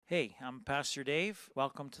Hey, I'm Pastor Dave.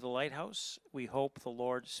 Welcome to the Lighthouse. We hope the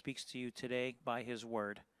Lord speaks to you today by His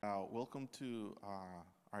Word. Welcome to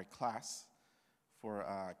our class for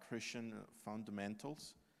Christian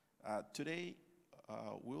fundamentals. Today,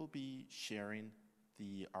 we'll be sharing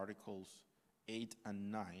the articles 8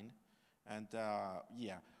 and 9. And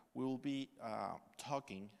we'll be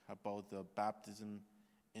talking about the baptism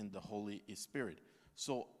in the Holy Spirit.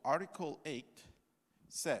 So, Article 8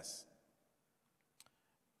 says,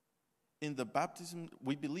 in the baptism,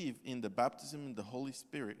 we believe in the baptism in the Holy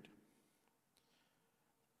Spirit,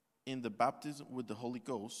 in the baptism with the Holy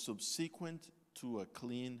Ghost, subsequent to a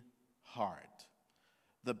clean heart.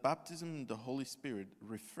 The baptism in the Holy Spirit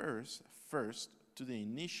refers first to the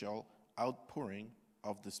initial outpouring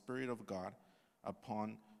of the Spirit of God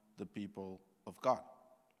upon the people of God.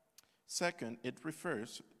 Second, it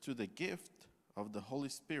refers to the gift of the Holy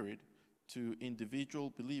Spirit to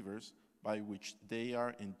individual believers by which they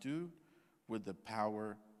are endued with the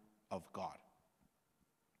power of God.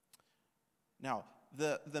 Now,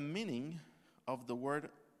 the meaning of the word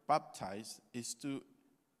baptize is to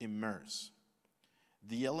immerse.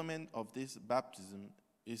 The element of this baptism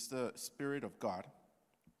is the Spirit of God,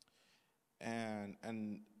 and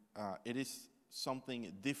it is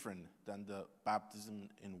something different than the baptism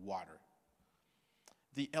in water.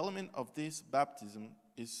 The element of this baptism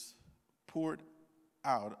is poured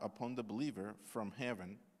out upon the believer from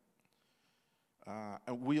heaven.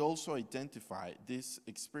 And we also identify this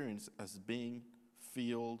experience as being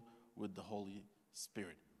filled with the Holy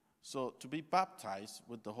Spirit. So to be baptized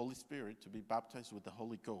with the Holy Spirit, to be baptized with the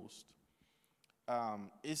Holy Ghost,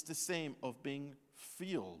 is the same of being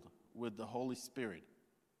filled with the Holy Spirit.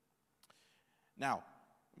 Now,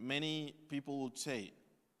 many people would say,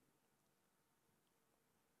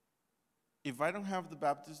 if I don't have the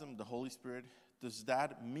baptism of the Holy Spirit, does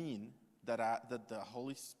that mean that the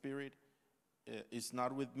Holy Spirit is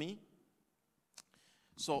not with me?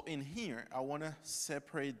 So in here, I want to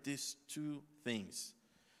separate these two things.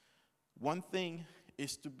 One thing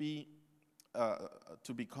is to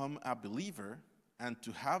become a believer and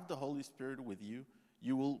to have the Holy Spirit with you.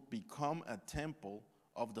 You will become a temple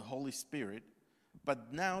of the Holy Spirit.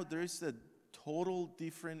 But now there is a total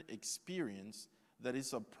different experience that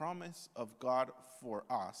is a promise of God for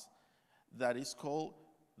us that is called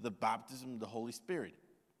the baptism of the Holy Spirit.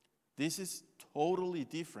 This is totally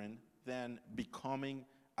different than becoming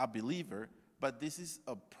a believer, but this is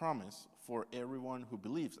a promise for everyone who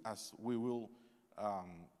believes, as we will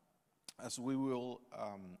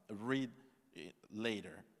read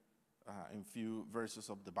later in a few verses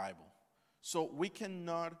of the Bible. So we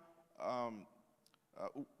cannot,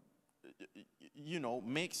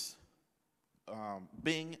 mix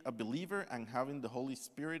being a believer and having the Holy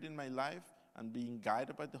Spirit in my life and being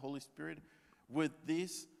guided by the Holy Spirit with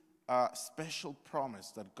this special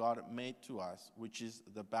promise that God made to us, which is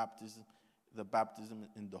the baptism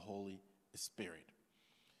in the Holy Spirit.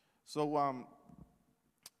 So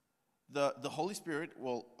the Holy Spirit,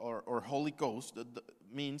 or Holy Ghost,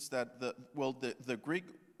 means that the Greek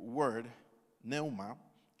word pneuma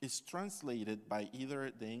is translated by either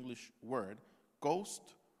the English word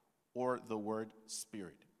ghost or the word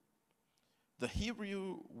spirit. The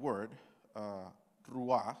Hebrew word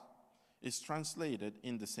ruach is translated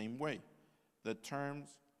in the same way. The terms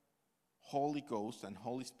Holy Ghost and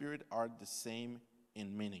Holy Spirit are the same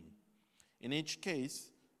in meaning. In each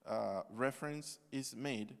case, reference is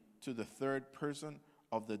made to the third person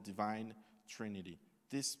of the divine Trinity.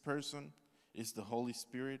 This person is the Holy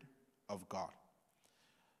Spirit of God.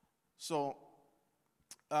 So,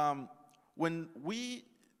 when we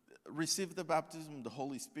receive the baptism of the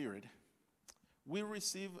Holy Spirit, we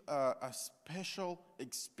receive a special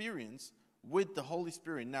experience with the Holy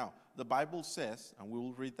Spirit. Now, the Bible says, and we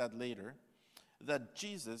will read that later, that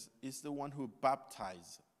Jesus is the one who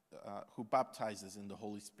baptizes in the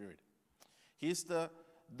Holy Spirit. He's the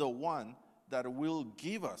one that will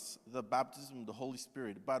give us the baptism of the Holy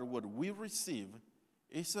Spirit. But what we receive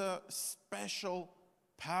is a special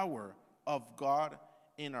power of God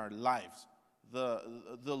in our lives. The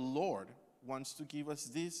Lord wants to give us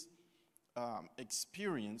this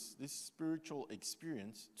experience, this spiritual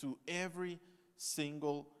experience, to every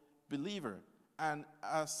single believer. And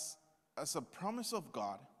as a promise of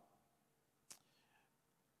God,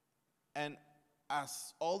 and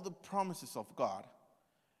as all the promises of God,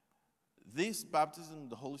 this baptism of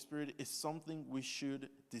the Holy Spirit is something we should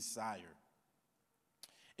desire.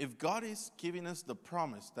 If God is giving us the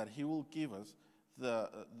promise that He will give us the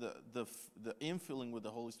infilling with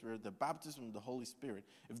the Holy Spirit, the baptism of the Holy Spirit,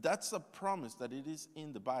 if that's a promise that it is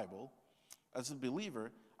in the Bible, as a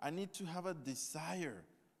believer, I need to have a desire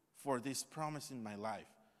for this promise in my life.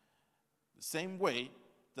 The same way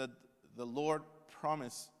that the Lord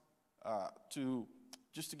promised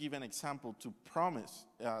just to give an example, to promise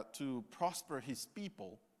to prosper his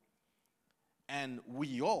people, and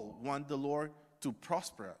we all want the Lord to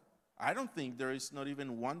prosper. I don't think there is not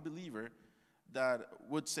even one believer that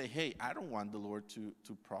would say, hey, I don't want the Lord to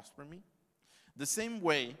prosper me. The same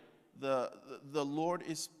way, the Lord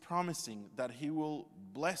is promising that he will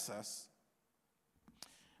bless us.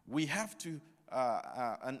 We have to,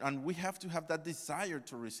 and we have to have that desire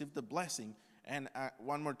to receive the blessing. And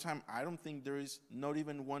one more time, I don't think there is not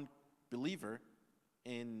even one believer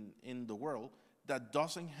in the world that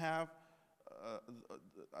doesn't have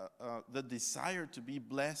the desire to be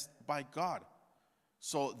blessed by God.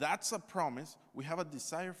 So that's a promise. We have a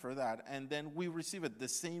desire for that, and then we receive it the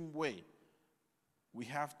same way. We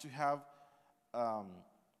have to have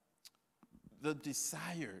the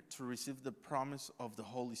desire to receive the promise of the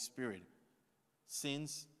Holy Spirit,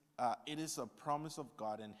 since it is a promise of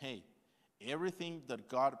God. And hey, everything that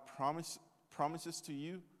God promises to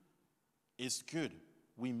you is good.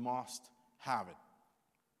 We must have it.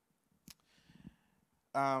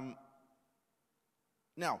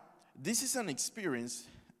 Now, this is an experience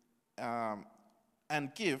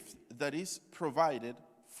and gift that is provided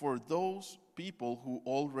for those people who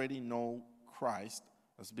already know Christ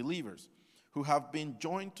as believers, who have been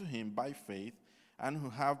joined to him by faith, and who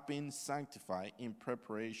have been sanctified in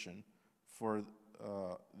preparation for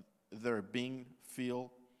their being filled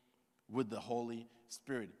with the Holy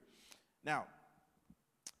Spirit. Now,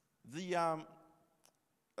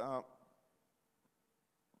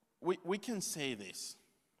 we can say this.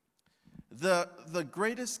 The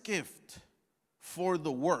greatest gift for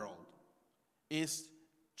the world is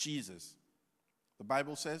Jesus. The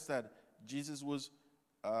Bible says that Jesus was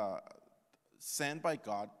sent by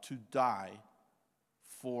God to die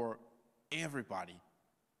for everybody,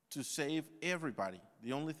 to save everybody.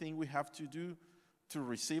 The only thing we have to do to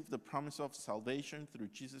receive the promise of salvation through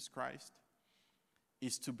Jesus Christ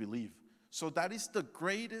is to believe. So that is the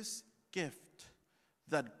greatest gift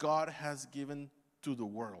that God has given to the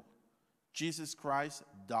world. Jesus Christ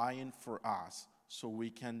dying for us so we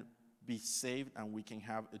can be saved and we can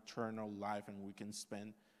have eternal life and we can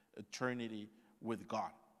spend eternity with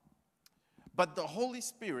God. But the Holy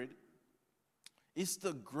Spirit is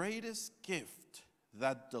the greatest gift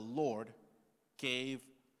that the Lord gave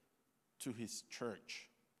to his church.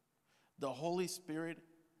 The Holy Spirit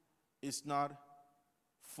is not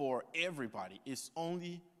for everybody. It's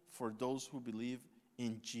only for those who believe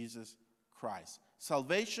in Jesus Christ.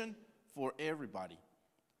 Salvation for everybody.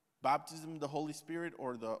 Baptism of the Holy Spirit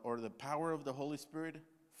or the power of the Holy Spirit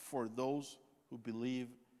for those who believe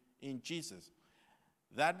in Jesus.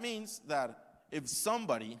 That means that if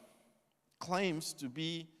somebody claims to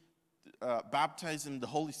be baptized in the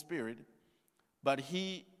Holy Spirit, but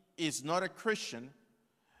he is not a Christian,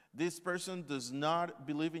 this person does not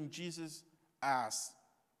believe in Jesus as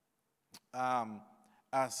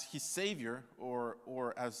his Savior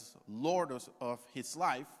or as Lord of his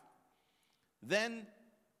life, then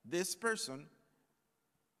this person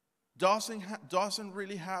doesn't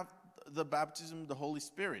really have the baptism of the Holy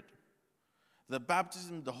Spirit. The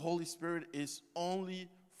baptism of the Holy Spirit is only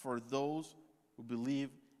for those who believe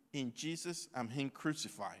in Jesus and him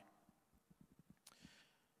crucified.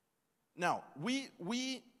 Now,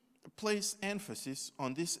 we place emphasis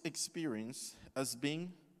on this experience as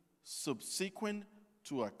being subsequent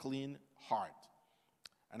to a clean heart.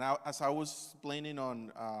 And as I was explaining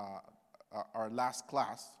on our last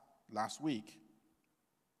class, last week,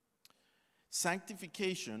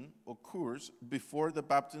 sanctification occurs before the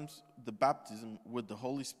baptism with the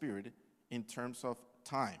Holy Spirit in terms of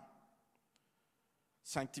time.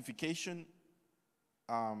 Sanctification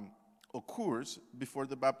occurs before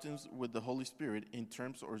the baptism with the Holy Spirit in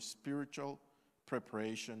terms of spiritual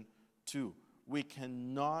preparation too. We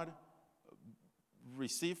cannot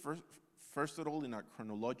receive, first of all, in a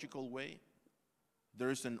chronological way. There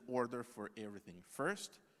is an order for everything.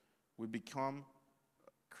 First, we become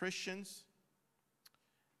Christians,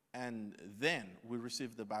 and then we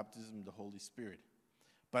receive the baptism of the Holy Spirit.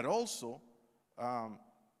 But also,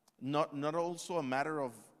 not also a matter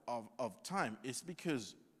of time. It's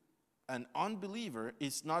because an unbeliever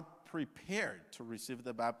is not prepared to receive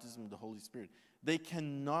the baptism of the Holy Spirit. They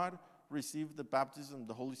cannot receive the baptism of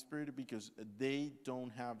the Holy Spirit because they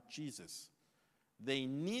don't have Jesus. They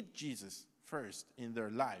need Jesus first in their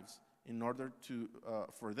lives in order to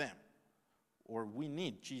for them, or we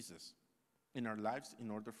need Jesus in our lives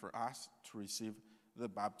in order for us to receive the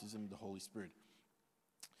baptism of the Holy Spirit.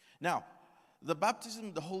 Now, the baptism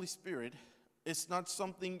of the Holy Spirit It's not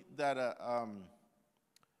something that uh,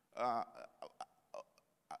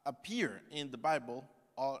 appear in the Bible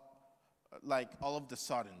all of the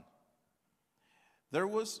sudden.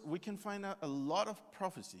 We can find a lot of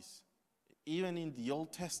prophecies, even in the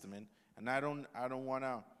Old Testament, and I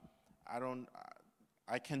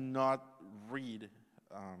cannot read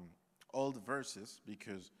all the verses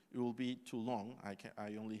because it will be too long.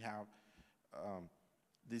 I only have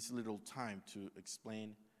this little time to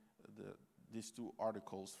explain these two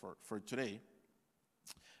articles for today.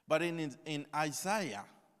 But in Isaiah,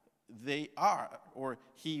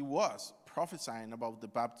 he was prophesying about the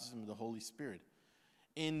baptism of the Holy Spirit.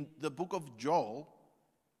 In the book of Joel,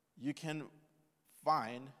 you can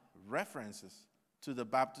find references to the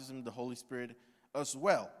baptism of the Holy Spirit as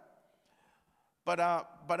well. But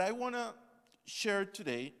I want to share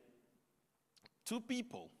today two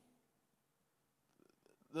people.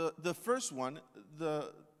 The first one,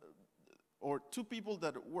 or two people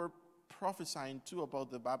that were prophesying too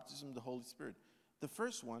about the baptism of the Holy Spirit. The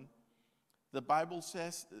first one, the Bible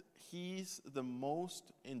says he's the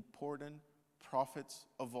most important prophet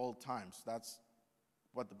of all times. That's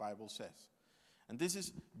what the Bible says. And this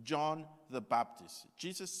is John the Baptist.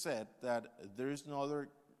 Jesus said that there is no other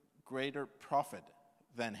greater prophet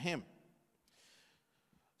than him.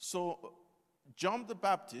 So John the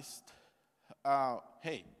Baptist,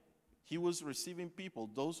 he was receiving people.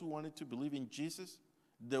 Those who wanted to believe in Jesus,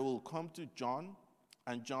 they will come to John,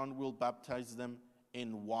 and John will baptize them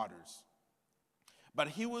in waters. But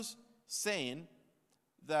he was saying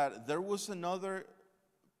that there was another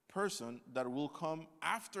person that will come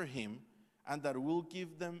after him and that will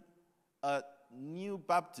give them a new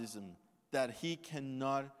baptism that he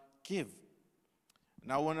cannot give.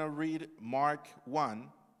 And I want to read Mark 1,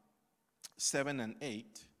 7 and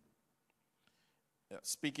 8.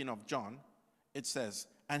 Speaking of John, it says,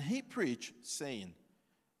 "And he preached, saying,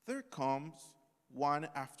 There comes one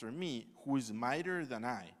after me who is mightier than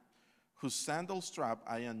I, whose sandal strap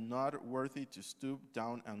I am not worthy to stoop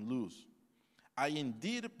down and loose. I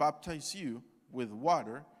indeed baptize you with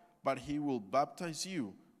water, but he will baptize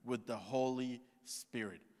you with the Holy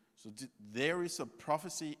Spirit." So there is a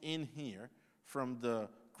prophecy in here from the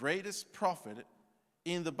greatest prophet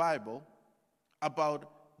in the Bible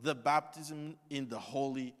about the baptism in the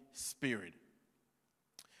Holy Spirit.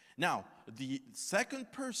 Now, the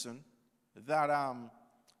second person that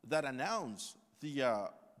announced the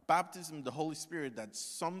baptism in the Holy Spirit, that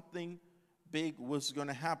something big was going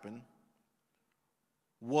to happen,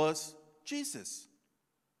 was Jesus.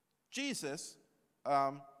 Jesus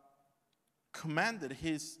commanded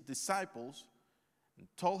his disciples and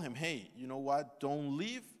told him, hey, you know what? Don't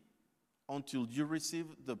leave until you receive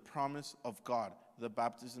the promise of God, the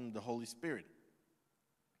baptism of the Holy Spirit.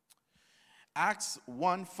 Acts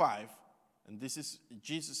 1:5, and this is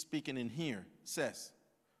Jesus speaking in here, says,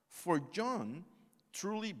 "For John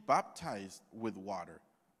truly baptized with water,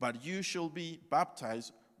 but you shall be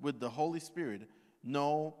baptized with the Holy Spirit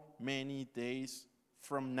no many days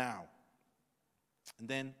from now." And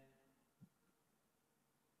then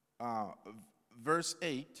verse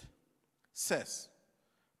 8 says,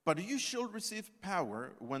 "But you shall receive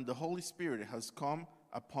power when the Holy Spirit has come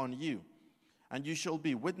upon you, and you shall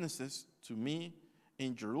be witnesses to me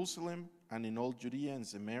in Jerusalem and in all Judea and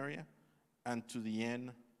Samaria and to the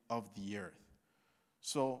end of the earth."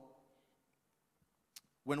 So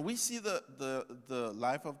when we see the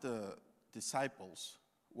life of the disciples,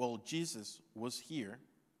 while Jesus was here,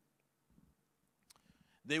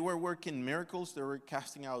 they were working miracles, they were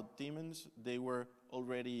casting out demons, they were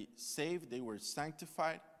already saved, they were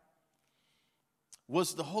sanctified.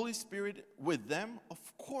 Was the Holy Spirit with them?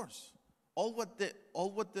 Of course. All what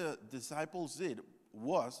the disciples did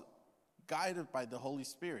was guided by the Holy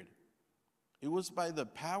Spirit. It was by the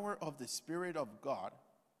power of the Spirit of God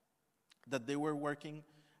that they were working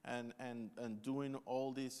and doing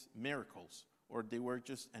all these miracles, or they were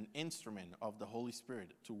just an instrument of the Holy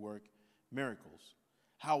Spirit to work miracles.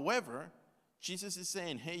 However, Jesus is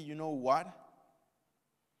saying, hey, you know what?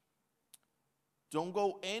 Don't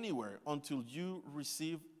go anywhere until you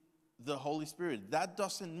receive the Holy Spirit. That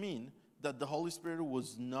doesn't mean that the Holy Spirit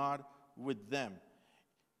was not with them.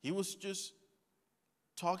 He was just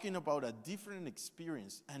talking about a different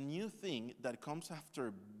experience, a new thing that comes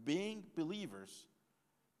after being believers,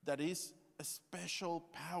 that is a special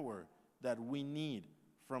power that we need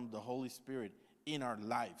from the Holy Spirit in our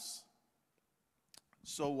lives.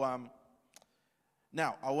 So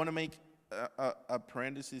now I want to make a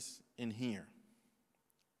parenthesis in here.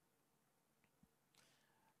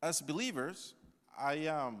 As believers,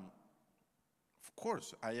 of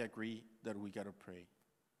course, I agree that we got to pray.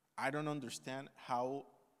 I don't understand how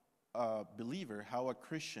a believer, how a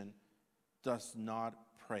Christian does not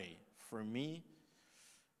pray. For me,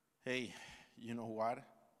 hey, you know what?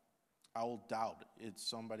 I will doubt it's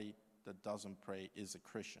somebody that doesn't pray is a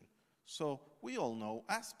Christian. So we all know,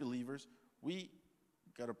 as believers, we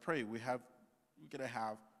gotta pray. We gotta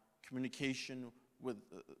have communication with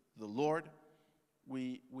the Lord.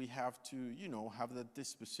 We have to, have that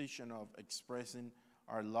disposition of expressing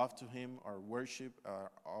our love to Him, our worship,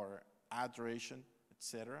 our adoration,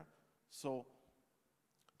 etc. So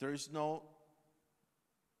there is not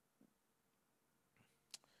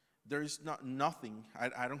nothing.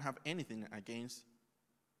 I don't have anything against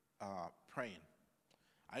praying.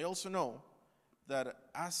 I also know that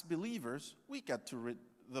as believers, we got to read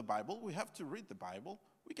the Bible. We have to read the Bible.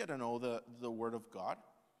 We got to know the Word of God.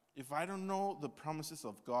 If I don't know the promises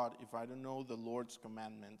of God, if I don't know the Lord's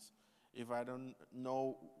commandments, if I don't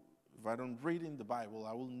read in the Bible,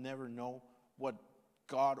 I will never know what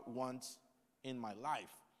God wants in my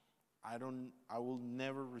life. I will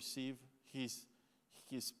never receive His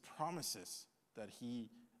promises that He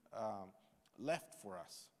left for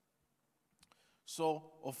us. So,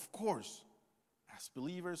 of course, as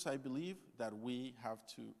believers, I believe that we have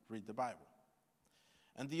to read the Bible.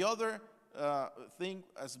 And the other thing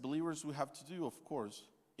as believers we have to do, of course,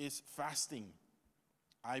 is fasting.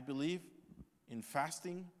 I believe in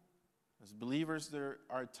fasting. As believers, there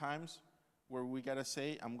are times where we got to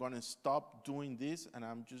say, I'm going to stop doing this and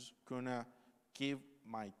I'm just going to give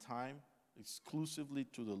my time exclusively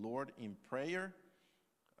to the Lord in prayer.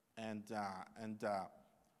 And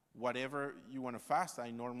whatever you want to fast,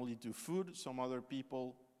 I normally do food. Some other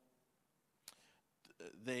people,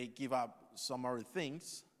 they give up some other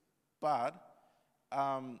things. But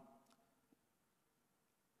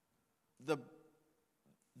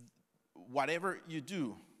whatever you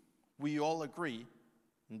do, we all agree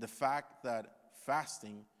in the fact that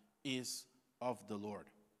fasting is of the Lord.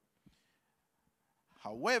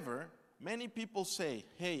 However, many people say,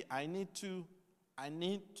 hey, I need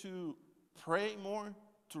to pray more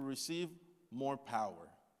to receive more power.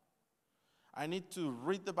 I need to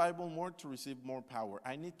read the Bible more to receive more power.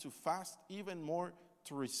 I need to fast even more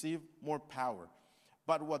to receive more power.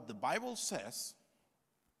 But what the Bible says,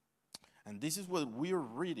 and this is what we're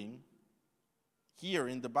reading here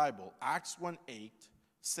in the Bible, Acts 1:8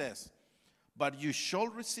 says, but you shall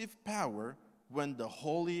receive power when the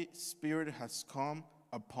Holy Spirit has come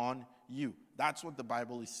upon you. That's what the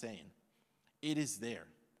Bible is saying. It is there.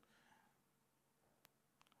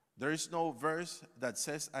 There is no verse that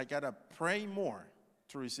says I gotta pray more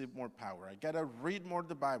to receive more power. I gotta read more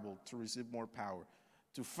the Bible to receive more power.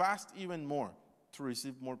 To fast even more to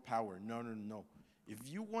receive more power. No. If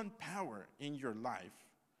you want power in your life,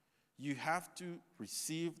 you have to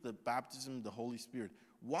receive the baptism of the Holy Spirit.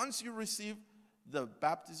 Once you receive the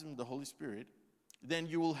baptism of the Holy Spirit, then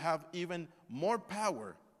you will have even more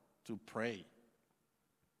power to pray.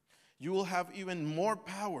 You will have even more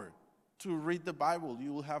power to read the Bible.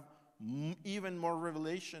 You will have even more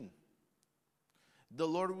revelation. The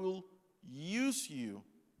Lord will use you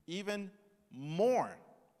even more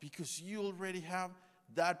because you already have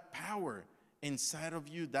that power inside of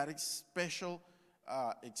you, that special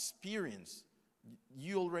experience.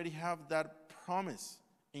 You already have that promise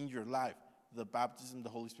in your life, the baptism of the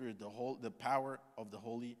Holy Spirit, the power of the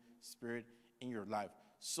Holy Spirit in your life.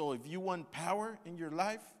 So if you want power in your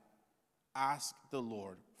life, ask the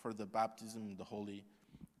Lord for the baptism of the Holy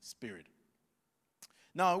Spirit.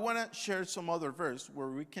 Now, I want to share some other verse where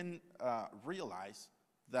we can realize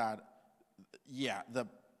that, the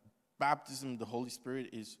baptism of the Holy Spirit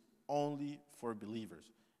is only for believers.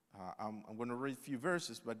 I'm going to read a few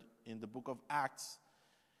verses, but in the book of Acts,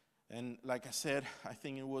 and like I said, I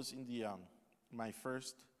think it was in the my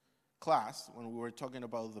first class when we were talking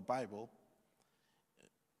about the Bible.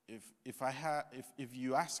 If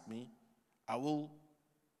you ask me, I will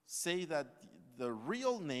say that the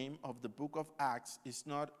real name of the book of Acts is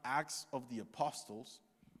not Acts of the Apostles.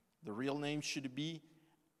 The real name should be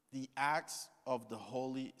the Acts of the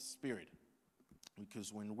Holy Spirit.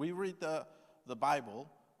 Because when we read the Bible,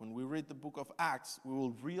 when we read the book of Acts, we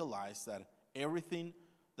will realize that everything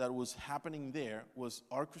that was happening there was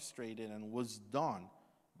orchestrated and was done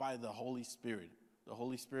by the Holy Spirit. The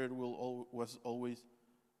Holy Spirit was always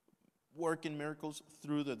working miracles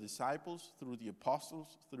through the disciples, through the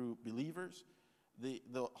apostles, through believers.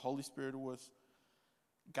 The Holy Spirit was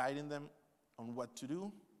guiding them on what to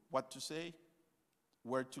do, what to say,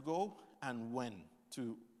 where to go, and when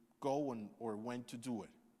to go or when to do it.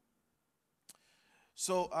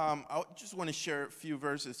 So I just want to share a few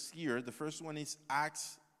verses here. The first one is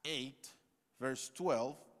Acts 8, verse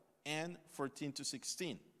 12. and 14 to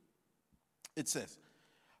 16. It says,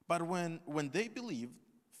 "But when they believed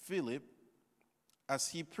Philip, as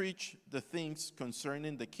he preached the things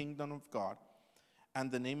concerning the kingdom of God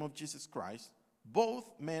and the name of Jesus Christ,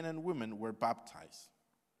 both men and women were baptized."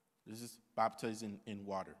 This is baptized in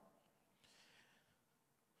water.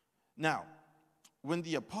 Now, when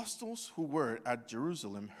the apostles who were at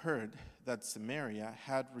Jerusalem heard that Samaria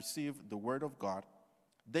had received the word of God,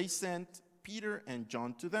 they sent Peter and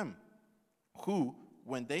John to them, who,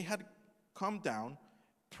 when they had come down,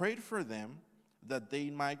 prayed for them that they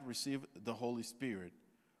might receive the Holy Spirit.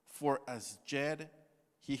 For as yet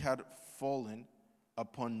he had fallen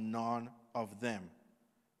upon none of them.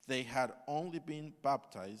 They had only been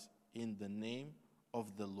baptized in the name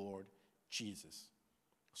of the Lord Jesus.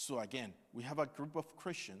 So again, we have a group of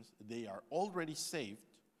Christians. They are already saved.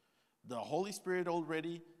 The Holy Spirit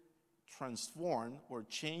already transformed or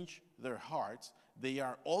changed their hearts. They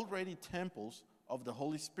are already temples of the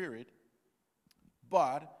Holy Spirit.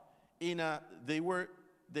 But at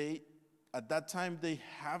that time they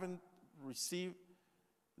haven't received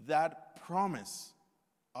that promise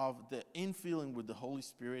of the infilling with the Holy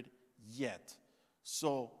Spirit yet.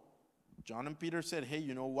 So John and Peter said, "Hey,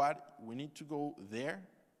 you know what? We need to go there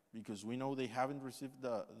because we know they haven't received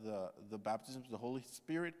the baptism of the Holy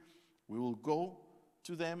Spirit. We will go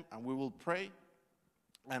to them and we will pray."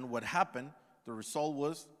 And what happened, the result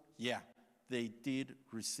was, they did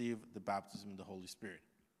receive the baptism of the Holy Spirit.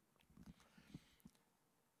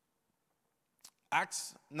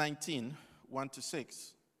 Acts 19, 1 to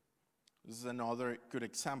 6. This is another good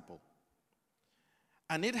example.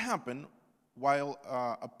 "And it happened while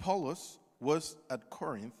Apollos was at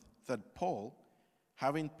Corinth that Paul,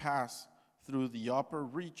 having passed through the upper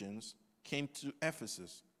regions, came to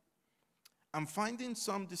Ephesus. And finding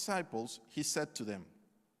some disciples, he said to them,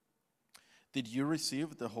 'Did you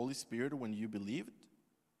receive the Holy Spirit when you believed?'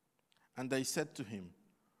 And they said to him,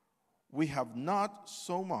 'We have not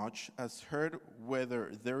so much as heard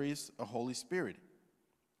whether there is a Holy Spirit.'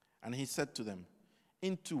 And he said to them,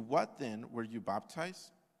 'Into what then were you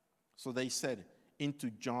baptized?' So they said,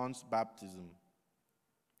 'Into John's baptism.'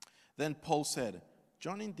 Then Paul said,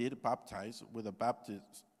 'John indeed baptized with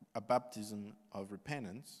a baptism of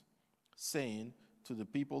repentance, saying to the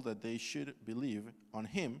people that they should believe on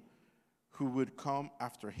him who would come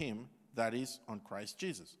after him, that is, on Christ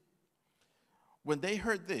Jesus.' When they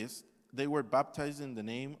heard this, they were baptized in the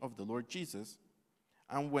name of the Lord Jesus.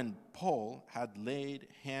 And when Paul had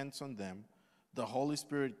laid hands on them, the Holy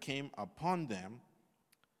Spirit came upon them,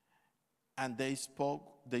 and they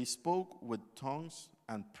spoke with tongues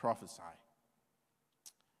and prophesied."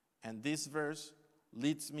 And this verse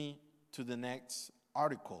leads me to the next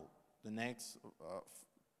article,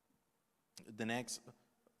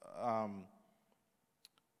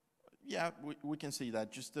 we can see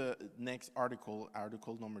that, just the next article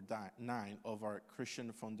number 9 of our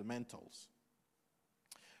Christian fundamentals.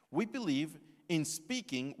 We believe in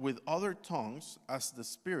speaking with other tongues as the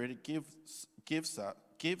Spirit gives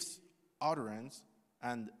utterance,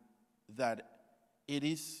 and that it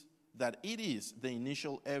is the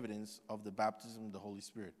initial evidence of the baptism of the Holy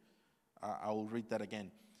Spirit. I will read that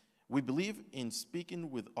again. We believe in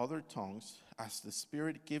speaking with other tongues as the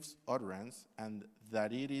Spirit gives utterance, and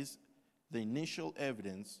that it is the initial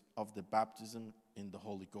evidence of the baptism in the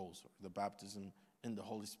Holy Ghost, or the baptism in the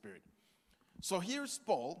Holy Spirit. So here's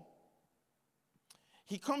Paul.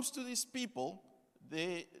 He comes to these people.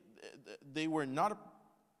 They were not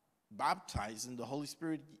baptized in the Holy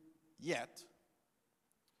Spirit yet.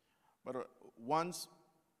 But once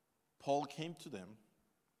Paul came to them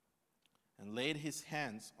and laid his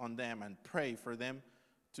hands on them and prayed for them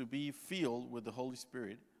to be filled with the Holy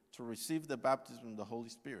Spirit, to receive the baptism of the Holy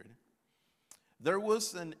Spirit, there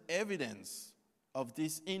was an evidence of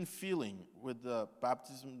this infilling with the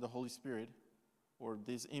baptism of the Holy Spirit, or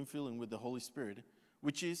this infilling with the Holy Spirit,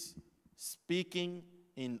 which is speaking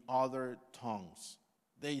in other tongues.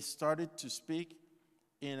 They started to speak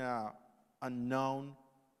in an unknown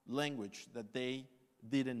language that they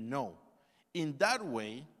didn't know. In that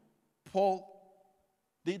way, Paul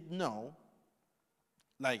did know,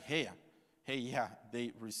 like, hey,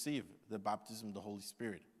 they received the baptism of the Holy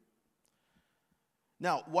Spirit.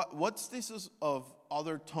 Now, what's this of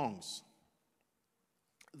other tongues?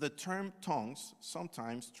 The term tongues,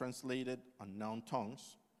 sometimes translated unknown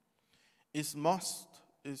tongues, is most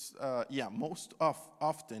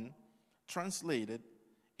often translated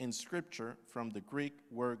in Scripture from the Greek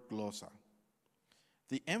word glossa.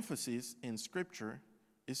 The emphasis in Scripture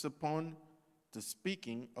is upon the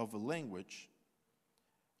speaking of a language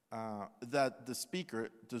that the speaker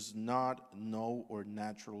does not know or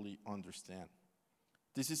naturally understand.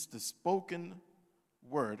 This is the spoken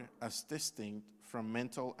word as distinct from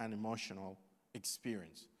mental and emotional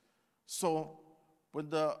experience. So, when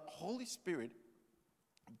the Holy Spirit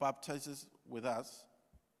baptizes with us,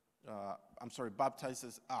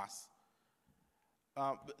 baptizes us,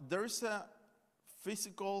 there's a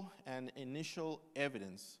physical and initial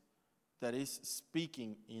evidence that is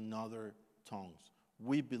speaking in other tongues.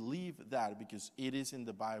 We believe that because it is in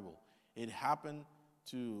the Bible. It happened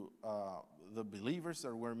to the believers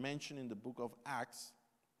that were mentioned in the book of Acts.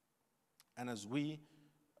 And as we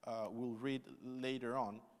will read later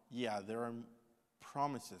on, there are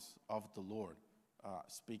promises of the Lord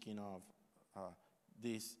speaking of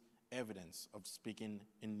this evidence of speaking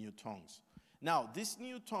in new tongues. Now, these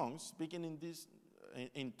new tongues, speaking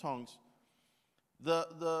in tongues,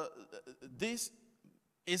 this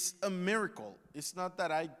is a miracle. It's not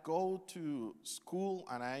that I go to school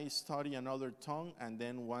and I study another tongue, and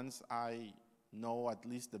then once I know at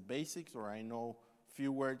least the basics or I know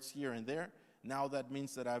few words here and there, now that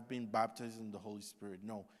means that I've been baptized in the Holy Spirit.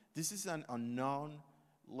 No, this is an unknown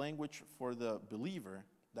language for the believer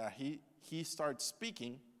that he starts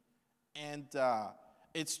speaking, and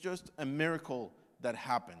it's just a miracle that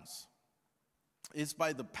happens. It's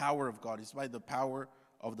by the power of God. It's by the power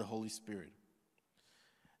of the Holy Spirit.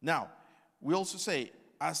 Now, we also say,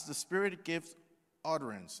 as the Spirit gives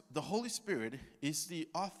utterance, the Holy Spirit is the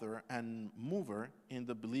author and mover in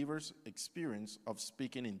the believer's experience of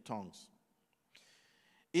speaking in tongues.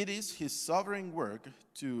 It is his sovereign work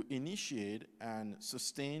to initiate and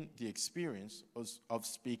sustain the experience of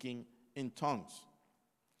speaking in tongues.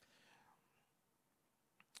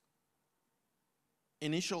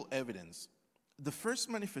 Initial evidence. The first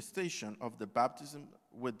manifestation of the baptism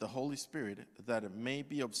with the Holy Spirit that may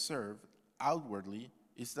be observed outwardly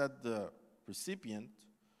is that the recipient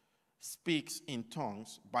speaks in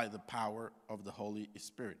tongues by the power of the Holy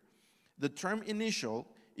Spirit. The term initial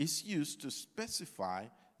is used to specify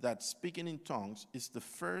that speaking in tongues is the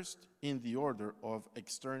first in the order of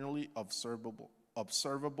externally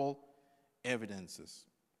observable evidences.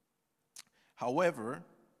 However,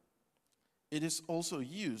 it is also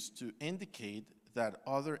used to indicate that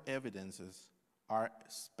other evidences are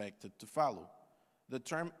expected to follow. The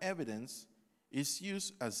term evidence is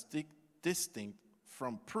used as distinct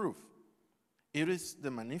from proof. It is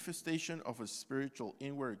the manifestation of a spiritual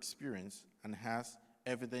inward experience and has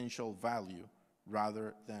evidential value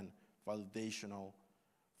rather than validational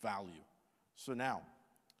value. So now,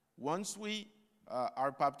 once we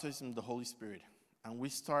are baptized in the Holy Spirit and we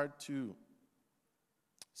start to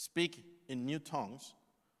speak in new tongues,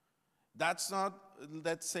 that's not,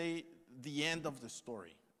 let's say, the end of the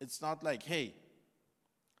story. It's not like, hey,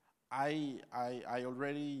 I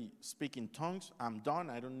already speak in tongues, I'm done,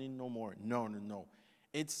 I don't need no more. No.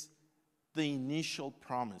 It's the initial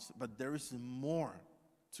promise, but there is more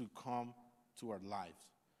to come to our lives.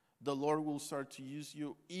 The Lord will start to use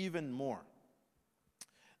you even more.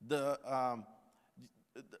 The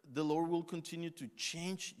Lord will continue to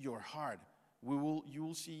change your heart.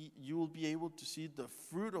 You will be able to see the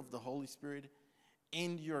fruit of the Holy Spirit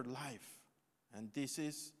in your life. And this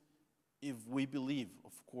is if we believe,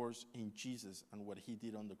 of course, in Jesus and what he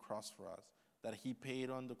did on the cross for us, that he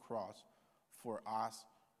paid on the cross for us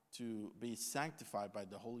to be sanctified by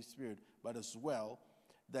the Holy Spirit, but as well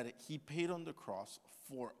that he paid on the cross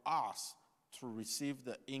for us to receive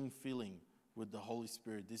the infilling with the Holy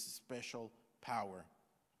Spirit, this special power.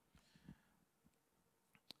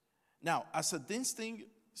 Now, as a distinct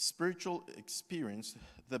spiritual experience,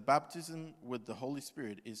 the baptism with the Holy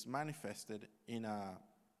Spirit is manifested in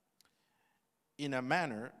a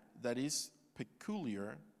manner that is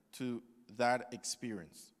peculiar to that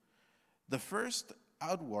experience. The first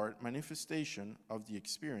outward manifestation of the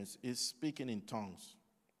experience is speaking in tongues.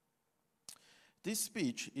 This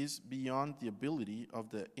speech is beyond the ability of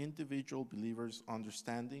the individual believer's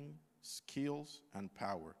understanding, skills, and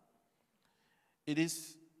power. It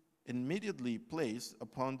is immediately placed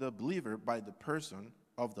upon the believer by the person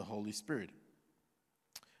of the Holy Spirit.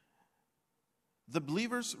 The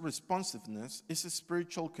believer's responsiveness is a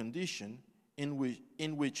spiritual condition in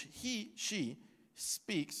which she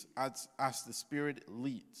speaks as the Spirit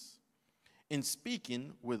leads. In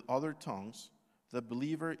speaking with other tongues, the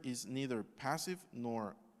believer is neither passive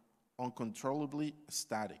nor uncontrollably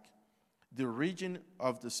static. The origin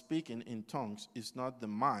of the speaking in tongues is not the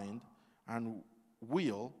mind and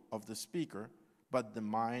will of the speaker, but the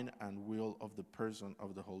mind and will of the person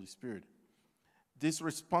of the Holy Spirit. This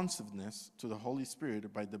responsiveness to the Holy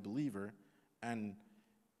Spirit by the believer and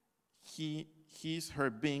her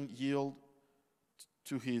being yield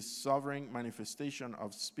to his sovereign manifestation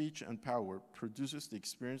of speech and power produces the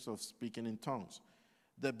experience of speaking in tongues.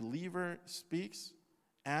 The believer speaks,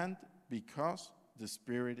 and because the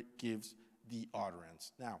Spirit gives the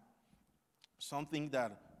utterance. Now, something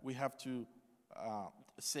that we have to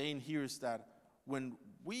say in here is that when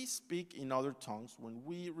we speak in other tongues, when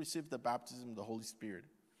we receive the baptism of the Holy Spirit,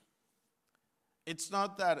 it's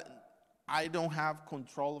not that I don't have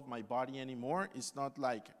control of my body anymore. It's not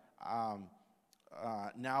like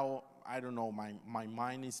now, I don't know, my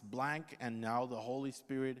mind is blank and now the Holy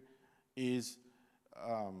Spirit is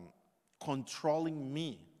controlling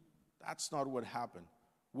me. That's not what happened.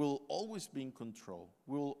 We'll always be in control.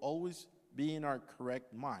 We'll always be in our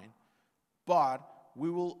correct mind, but we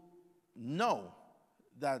will know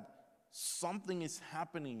that something is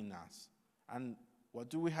happening in us. And what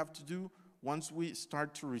do we have to do? Once we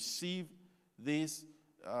start to receive this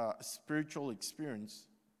spiritual experience,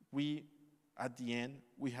 at the end,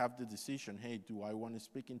 we have the decision, hey, do I want to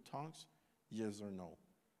speak in tongues? Yes or no.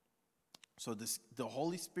 So the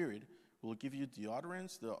Holy Spirit will give you the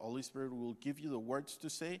utterance, the Holy Spirit will give you the words to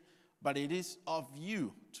say, but it is of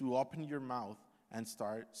you to open your mouth and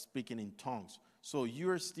start speaking in tongues. So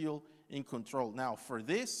you're still in control. Now, for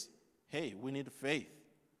this, hey, we need faith.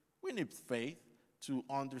 We need faith to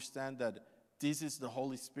understand that this is the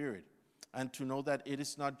Holy Spirit and to know that it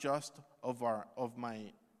is not just of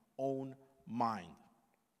my own mind.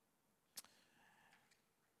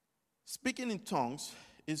 Speaking in tongues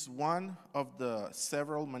is one of the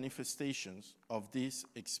several manifestations of this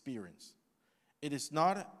experience. It is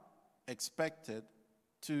not expected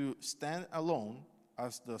to stand alone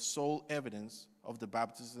as the sole evidence of the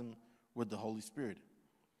baptism with the Holy Spirit.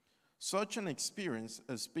 Such an experience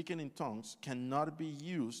as speaking in tongues cannot be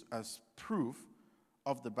used as proof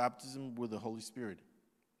of the baptism with the Holy Spirit.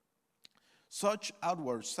 Such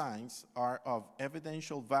outward signs are of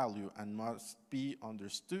evidential value and must be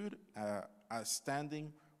understood as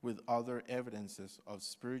standing with other evidences of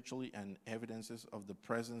spiritually and evidences of the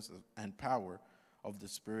presence and power of the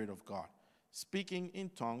Spirit of God. Speaking in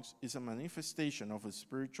tongues is a manifestation of a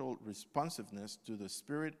spiritual responsiveness to the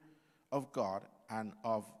Spirit of God and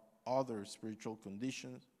of other spiritual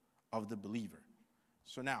conditions of the believer.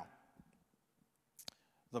 So now,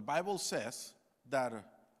 the Bible says that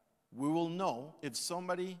we will know if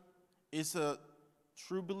somebody is a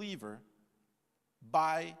true believer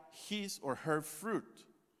by his or her fruit.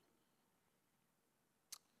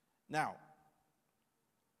 Now,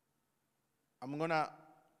 I'm going to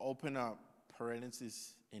open a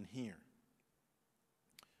parenthesis in here.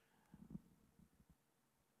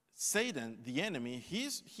 Satan, the enemy,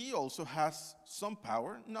 he also has some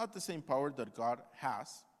power, not the same power that God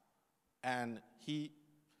has, and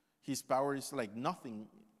his power is like nothing,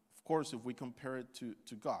 of course, if we compare it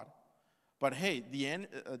to God. But hey,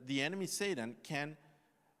 the enemy Satan can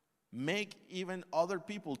make even other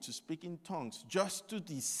people to speak in tongues just to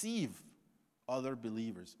deceive other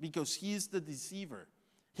believers, because he is the deceiver.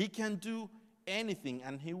 He can do anything,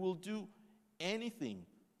 and he will do anything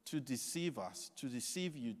to deceive us, to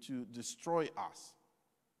deceive you, to destroy us.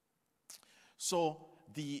 So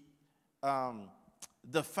the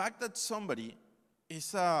fact that somebody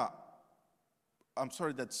that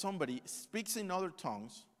somebody speaks in other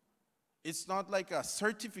tongues, it's not like a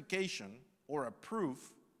certification or a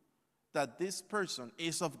proof that this person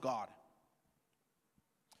is of God.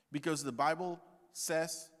 Because the Bible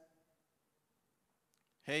says,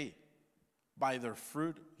 hey, by their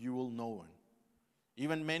fruit you will know them.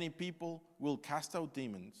 Even many people will cast out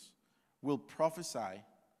demons, will prophesy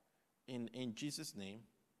in Jesus' name,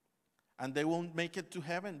 and they won't make it to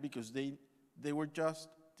heaven because they were just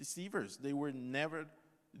deceivers. They were never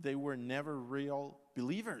real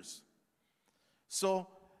believers. So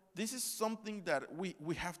this is something that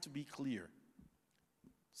we have to be clear.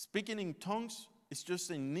 Speaking in tongues is just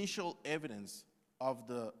the initial evidence of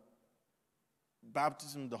the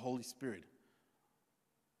baptism of the Holy Spirit.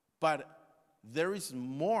 But there is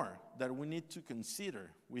more that we need to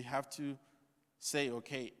consider. We have to say,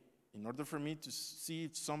 okay, in order for me to see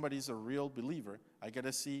if somebody is a real believer, I got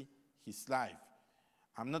to see his life.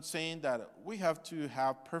 I'm not saying that we have to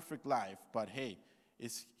have perfect life, but hey,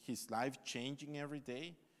 is his life changing every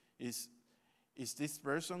day? Is this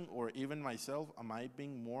person or even myself, am I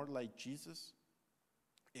being more like Jesus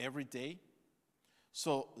every day?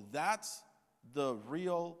 So that's the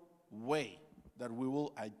real way that we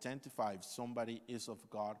will identify if somebody is of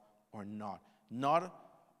God or not. Not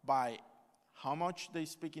by how much they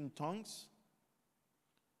speak in tongues,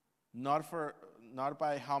 not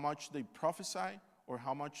by how much they prophesy or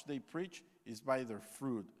how much they preach. is by their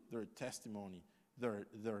fruit, their testimony, their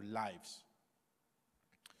lives.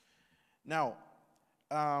 Now,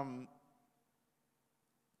 I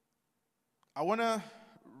want to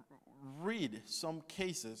read some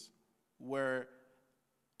cases where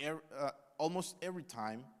almost every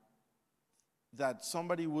time that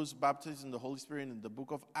somebody was baptized in the Holy Spirit in the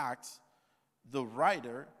book of Acts, the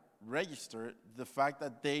writer registered the fact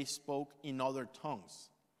that they spoke in other tongues.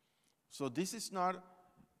 So this is not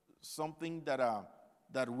something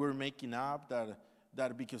that we're making up,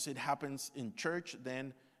 that because it happens in church,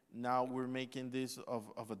 then now we're making this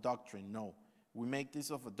of a doctrine. No, we make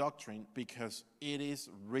this of a doctrine because it is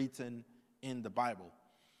written in the Bible.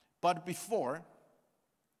 But before,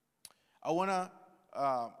 I want to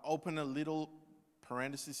open a little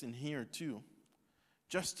parenthesis in here too,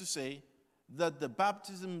 just to say that the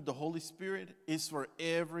baptism of the Holy Spirit is for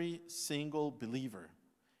every single believer.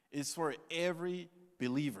 It's for every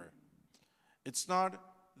believer. It's not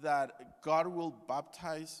that God will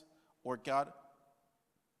baptize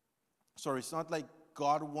it's not like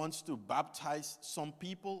God wants to baptize some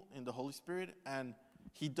people in the Holy Spirit and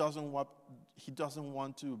he doesn't want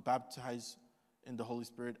to baptize in the Holy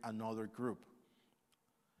Spirit another group.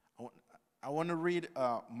 I want to read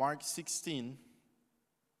Mark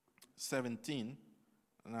 16:17,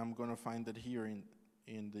 and I'm going to find it here in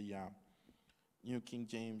the New King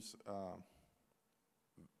James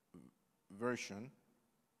Version.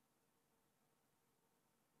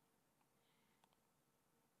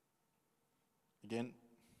 Again,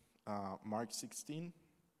 Mark 16,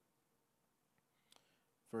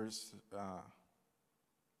 verse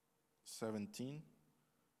 17.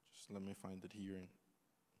 Just let me find it here in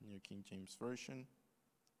New King James Version.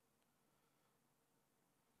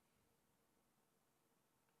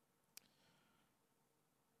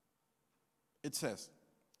 It says,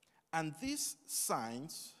 "And these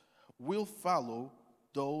signs will follow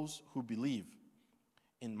those who believe.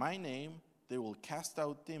 In my name they will cast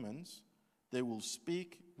out demons. They will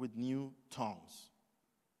speak with new tongues."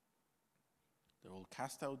 They will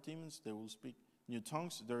cast out demons. They will speak new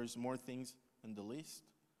tongues. There's more things in the list,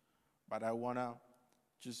 but I want to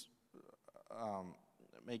just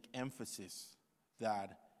make emphasis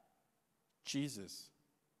that Jesus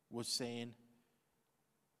was saying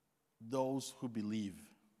those who believe,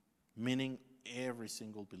 meaning every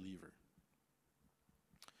single believer.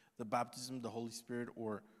 The baptism of the Holy Spirit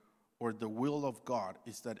or the will of God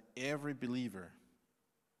is that every believer,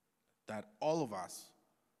 that all of us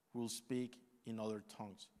will speak in other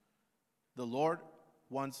tongues. The Lord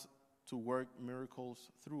wants to work miracles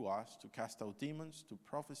through us, to cast out demons, to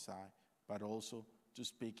prophesy, but also to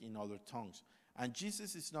speak in other tongues. And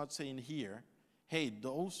Jesus is not saying here, hey,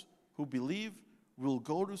 those who believe will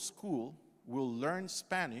go to school, will learn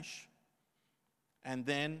Spanish, and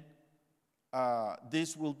then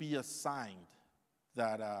this will be a sign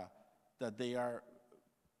that they are,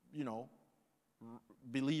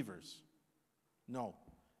 believers. No,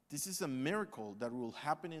 this is a miracle that will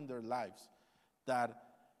happen in their lives, that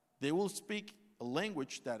they will speak a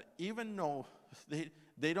language that even though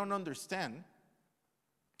they don't understand,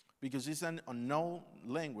 because it's an unknown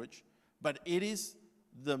language, but it is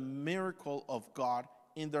the miracle of God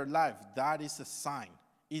in their life. That is a sign.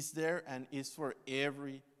 It's there and is for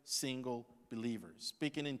every single believer.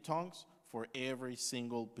 Speaking in tongues for every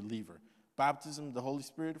single believer. Baptism of the Holy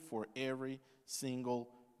Spirit for every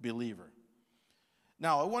single believer.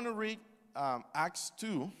 Now, I want to read Acts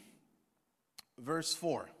 2, verse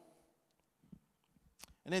 4.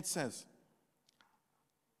 And it says,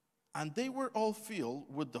 "And they were all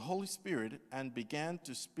filled with the Holy Spirit and began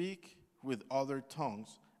to speak with other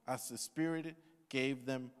tongues as the Spirit gave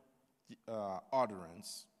them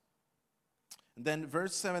utterance." And then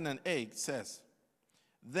verse 7 and 8 says,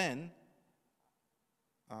 Then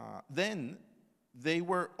they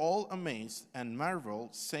were all amazed and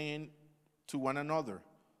marveled, saying to one another,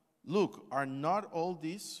 "Look, are not all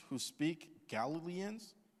these who speak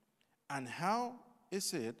Galileans? And how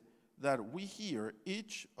is it that we hear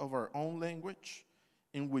each of our own language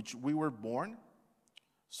in which we were born?"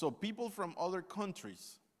 So people from other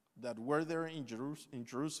countries that were there in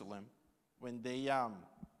Jerusalem when they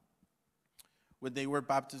were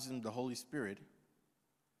baptized in the Holy Spirit,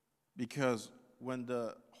 because when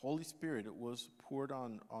the Holy Spirit was poured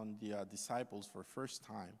on the disciples for first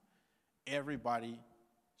time, everybody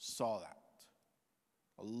saw that.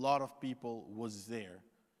 A lot of people was there,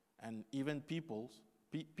 and even people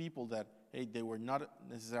that, hey, they were not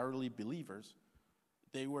necessarily believers,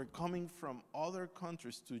 they were coming from other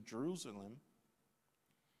countries to Jerusalem,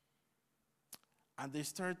 and they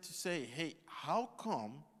started to say, hey, how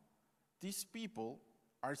come these people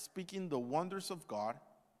are speaking the wonders of God,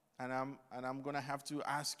 and I'm going to have to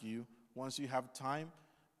ask you, once you have time,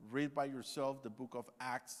 read by yourself the book of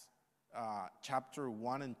Acts, chapter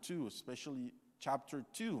 1 and 2, especially chapter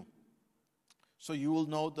 2. So you will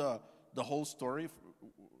know the whole story.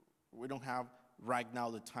 We don't have right now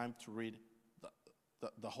the time to read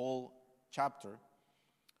the whole chapter.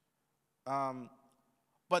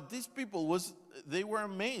 But these people they were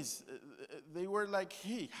amazed. They were like,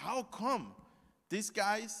 hey, how come these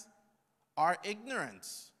guys are ignorant?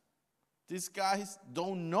 These guys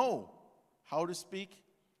don't know how to speak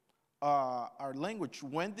our language.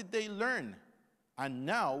 When did they learn? And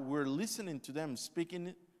now we're listening to them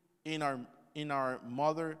speaking in our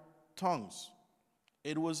mother tongues.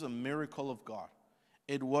 It was a miracle of God.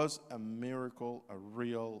 It was a miracle, a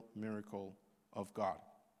real miracle of God.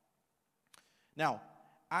 Now,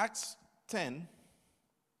 Acts 10,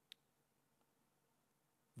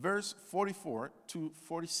 verse 44 to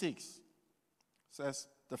 46 says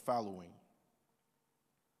the following.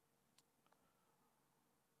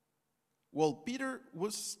 While Peter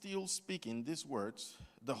was still speaking these words,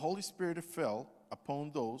 the Holy Spirit fell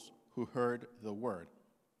upon those who heard the word.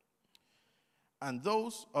 And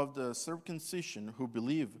those of the circumcision who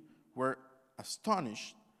believed were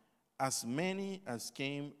astonished, as many as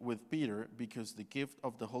came with Peter, because the gift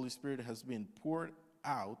of the Holy Spirit has been poured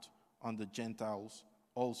out on the Gentiles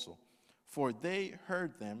also. For they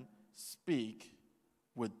heard them speak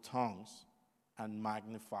with tongues and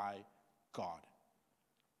magnify God.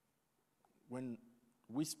 When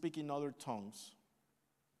we speak in other tongues,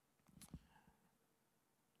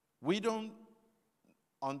 we don't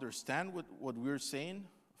understand what we're saying,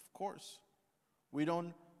 of course. We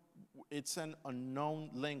don't, it's an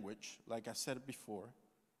unknown language, like I said before.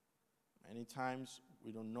 Many times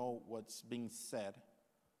we don't know what's being said,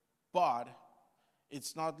 but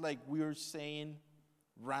it's not like we're saying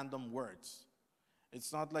random words.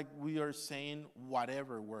 It's not like we are saying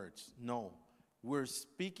whatever words. No, we're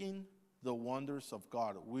speaking the wonders of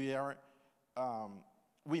God. We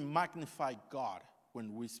magnify God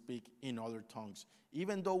when we speak in other tongues.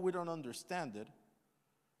 Even though we don't understand it,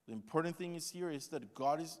 the important thing is that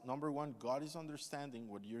God is, number one, God is understanding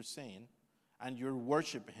what you're saying, and you're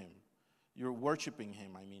worshiping Him. You're worshiping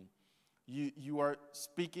Him, I mean. You are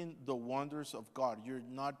speaking the wonders of God. You're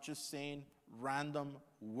not just saying random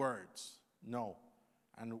words. No.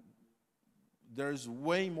 And there's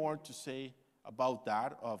way more to say about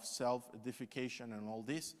that, of self-edification and all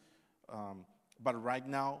this. But right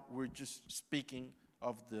now, we're just speaking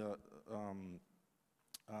of the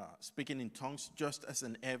speaking in tongues just as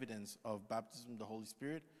an evidence of baptism of the Holy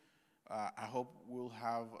Spirit. I hope we'll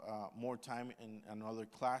have more time in another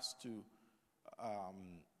class to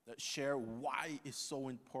share why it's so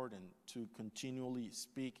important to continually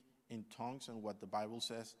speak in tongues and what the Bible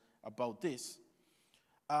says about this.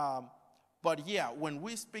 But yeah, when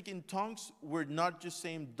we speak in tongues, we're not just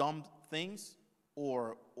saying dumb things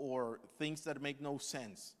or things that make no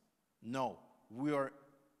sense. No, we are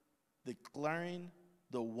declaring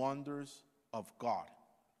the wonders of God.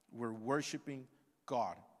 We're worshiping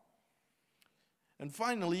God. And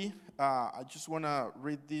finally, I just want to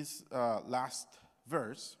read this last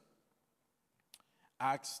verse,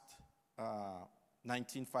 Acts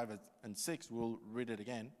 19:5 and 6. We'll read it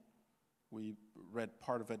again. We read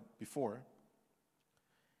part of it before.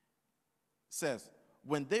 It says,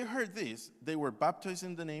 when they heard this, they were baptized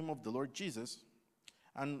in the name of the Lord Jesus.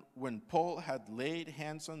 And when Paul had laid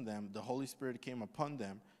hands on them, the Holy Spirit came upon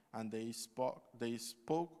them, and they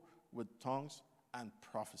spoke with tongues and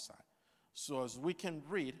prophesied. So as we can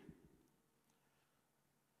read,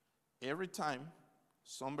 every time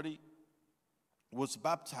somebody was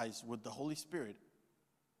baptized with the Holy Spirit,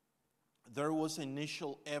 there was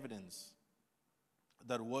initial evidence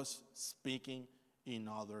that was speaking in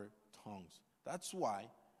other tongues. That's why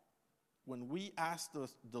when we ask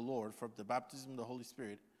the Lord for the baptism of the Holy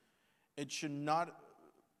Spirit, it should not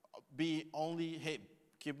be only, hey,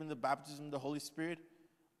 give me the baptism of the Holy Spirit.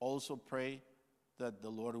 Also pray that the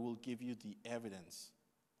Lord will give you the evidence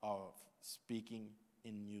of speaking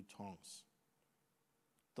in new tongues.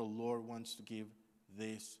 The Lord wants to give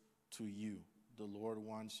this to you. The Lord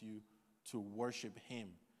wants you to worship Him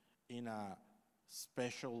in a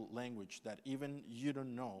special language that even you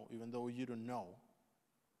don't know, even though you don't know,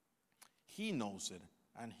 He knows it,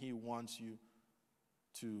 and He wants you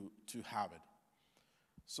to have it.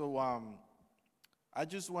 So I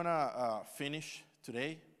just want to finish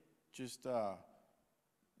today just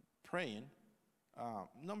praying.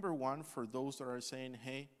 Number one, for those that are saying,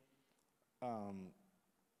 hey,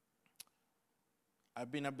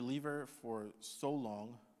 I've been a believer for so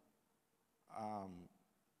long,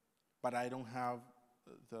 but I don't have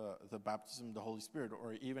the baptism of the Holy Spirit.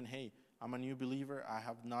 Or even, hey, I'm a new believer. I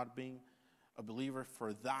have not been a believer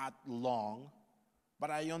for that long,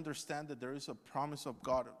 but I understand that there is a promise of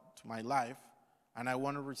God to my life, and I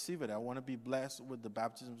want to receive it. I want to be blessed with the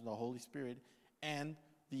baptism of the Holy Spirit and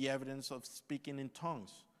the evidence of speaking in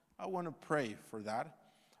tongues. I want to pray for that,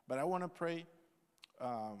 but I want to pray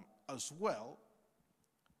as well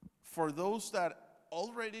for those that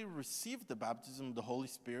already received the baptism of the Holy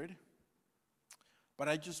Spirit. But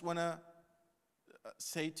I just want to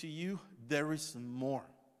say to you, there is more.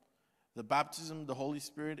 The baptism of the Holy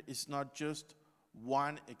Spirit is not just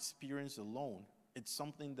one experience alone. It's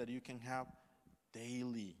something that you can have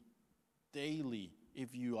daily,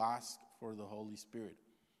 if you ask for the Holy Spirit.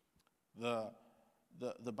 The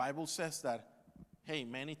Bible says that, hey,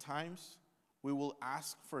 many times we will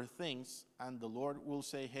ask for things and the Lord will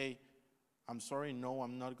say, hey, I'm sorry, no,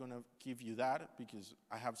 I'm not going to give you that because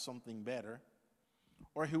I have something better.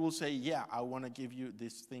 Or he will say, yeah, I want to give you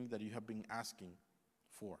this thing that you have been asking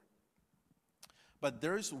for. But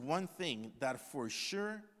there's one thing that for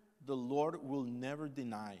sure the Lord will never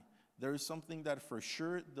deny. There is something that for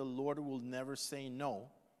sure the Lord will never say no,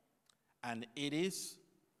 and it is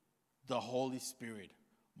the Holy Spirit.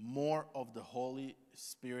 More of the Holy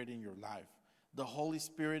Spirit in your life. The Holy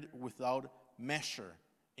Spirit without measure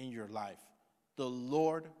in your life. The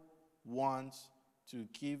Lord wants to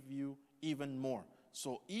give you even more.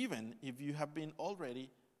 So even if you have been already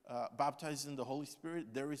baptized in the Holy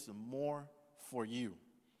Spirit, there is more for you.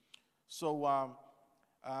 So,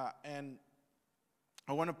 and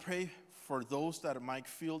I want to pray for those that might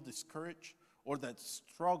feel discouraged or that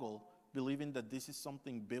struggle believing that this is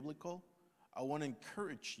something biblical. I want to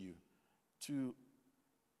encourage you to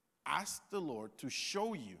ask the Lord to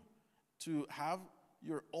show you, to have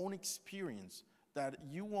your own experience, that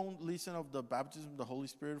you won't listen of the baptism of the Holy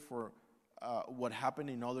Spirit for what happened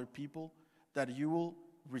in other people, that you will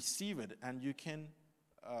receive it and you can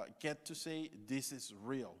get to say, this is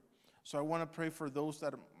real. So I want to pray for those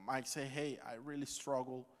that might say, hey, I really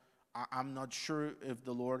struggle. I'm not sure if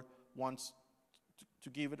the Lord wants to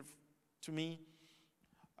give it to me.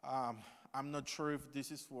 I'm not sure if this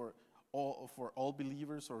is for all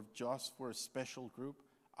believers or just for a special group.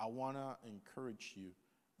 I want to encourage you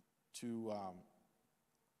to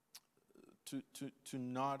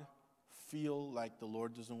not feel like the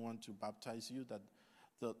Lord doesn't want to baptize you, that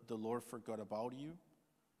the Lord forgot about you,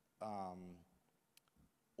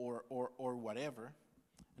 or whatever.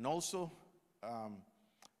 And also,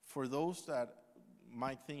 for those that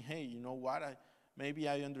might think, hey, you know what, maybe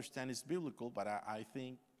I understand it's biblical, but I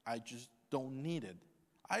think I just don't need it.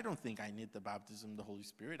 I don't think I need the baptism of the Holy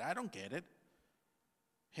Spirit. I don't get it.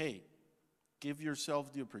 Hey, give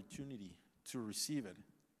yourself the opportunity to receive it.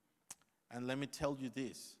 And let me tell you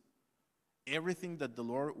this. Everything that the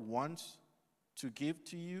Lord wants to give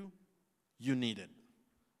to you, you need it.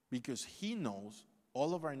 Because He knows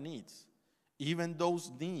all of our needs. Even those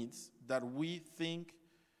needs that we think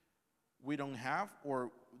we don't have,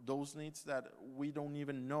 or those needs that we don't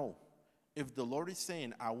even know. If the Lord is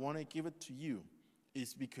saying, I want to give it to you,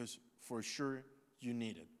 it's because for sure you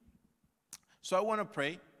need it. So I want to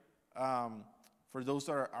pray. For those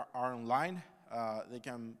that are online, they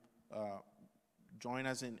can join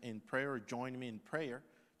us in prayer or join me in prayer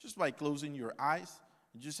just by closing your eyes.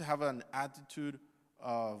 Just have an attitude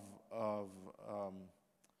of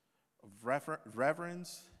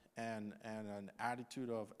reverence and an attitude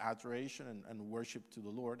of adoration and worship to the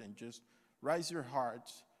Lord, and just raise your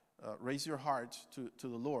hearts to the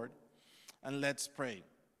Lord, and let's pray.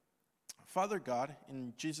 Father God,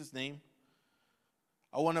 in Jesus' name,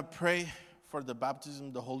 I want to pray for the baptism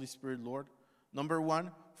of the Holy Spirit, Lord. Number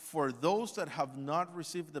one, for those that have not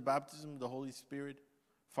received the baptism of the Holy Spirit,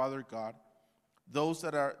 Father God, those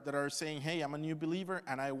that are saying, hey, I'm a new believer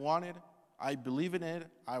and I want it, I believe in it,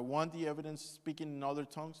 I want the evidence speaking in other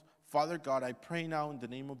tongues. Father God, I pray now in the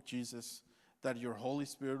name of Jesus that your Holy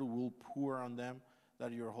Spirit will pour on them,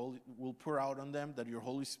 that will pour out on them, that your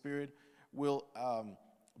Holy Spirit will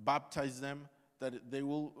baptize them, that they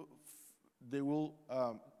will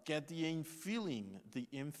get the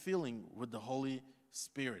infilling with the Holy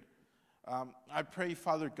Spirit. I pray,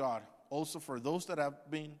 Father God, also for those that have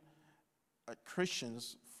been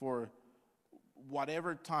Christians for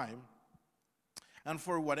whatever time and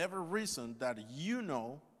for whatever reason that you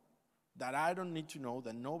know, that I don't need to know,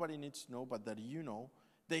 that nobody needs to know, but that you know,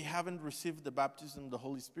 they haven't received the baptism of the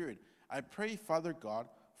Holy Spirit. I pray, Father God,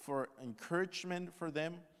 for encouragement for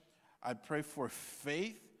them. I pray for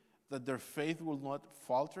faith, that their faith will not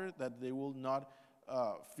falter, that they will not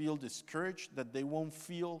feel discouraged, that they won't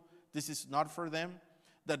feel this is not for them,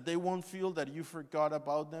 that they won't feel that you forgot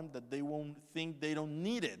about them, that they won't think they don't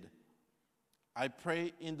need it. I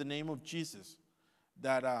pray in the name of Jesus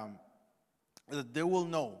that that they will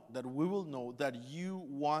know, that we will know that you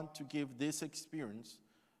want to give this experience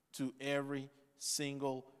to every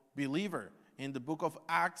single believer. In the book of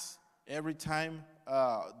Acts, every time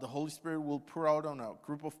the Holy Spirit will pour out on a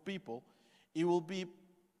group of people, it will be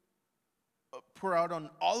pour out on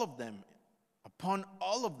all of them, upon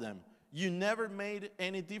all of them. You never made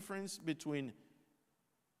any difference between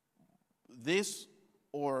this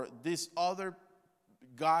or this other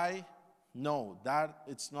guy. No, that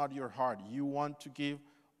it's not your heart. You want to give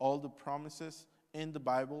all the promises in the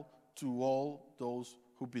Bible to all those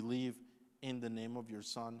who believe in the name of your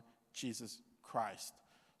Son, Jesus Christ.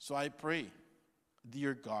 So I pray,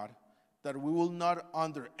 dear God, that we will not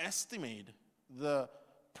underestimate the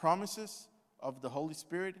promises of the Holy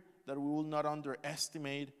Spirit, that we will not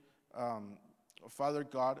underestimate, Father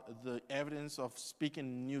God, the evidence of speaking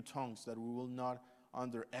in new tongues, that we will not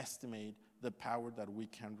underestimate the power that we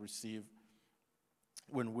can receive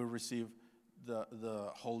when we receive the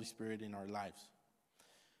Holy Spirit in our lives.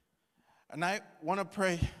 And I want to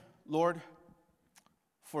pray, Lord,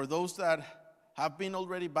 for those that have been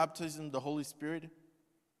already baptized in the Holy Spirit.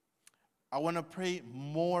 I want to pray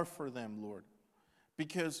more for them, Lord,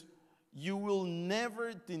 because you will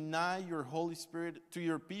never deny your Holy Spirit to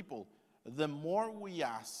your people. The more we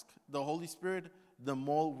ask the Holy Spirit, the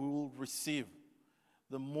more we will receive.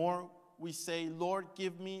 The more we say, Lord,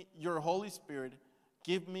 give me your Holy Spirit,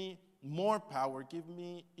 give me more power, give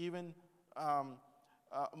me even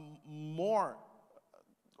more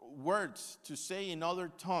words to say in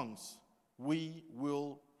other tongues, we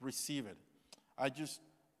will receive it. I just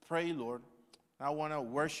pray, Lord. I want to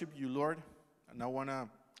worship you, Lord, and I want to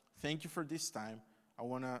thank you for this time. I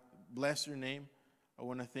want to bless your name. I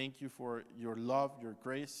want to thank you for your love, your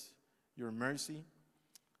grace, your mercy.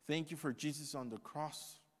 Thank you for Jesus on the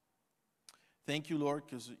cross. Thank you, Lord,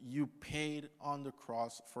 because you paid on the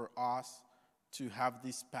cross for us to have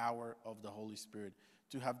this power of the Holy Spirit,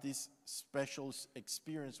 to have this special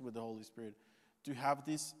experience with the Holy Spirit, to have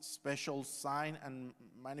this special sign and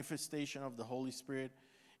manifestation of the Holy Spirit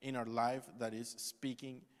in our life that is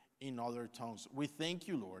speaking in other tongues. We thank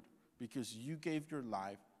you, Lord, because you gave your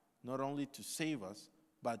life not only to save us,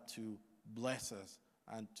 but to bless us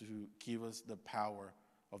and to give us the power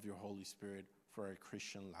of your Holy Spirit for our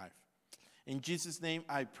Christian life. In Jesus' name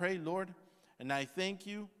I pray, Lord, and I thank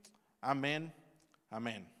you. Amen.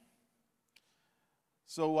 Amen.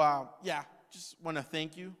 So, just want to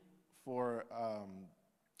thank you for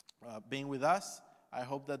being with us. I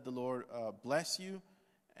hope that the Lord bless you,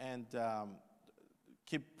 and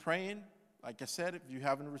keep praying. Like I said, if you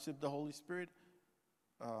haven't received the Holy Spirit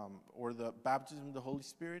or the baptism of the Holy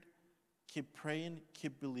Spirit, keep praying,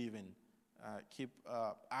 keep believing, keep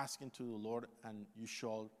asking to the Lord, and you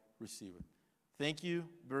shall receive it. Thank you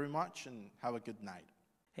very much, and have a good night.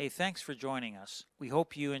 Hey, thanks for joining us. We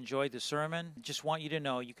hope you enjoyed the sermon. Just want you to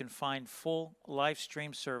know you can find full live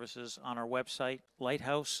stream services on our website,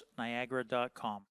 lighthouseniagara.com.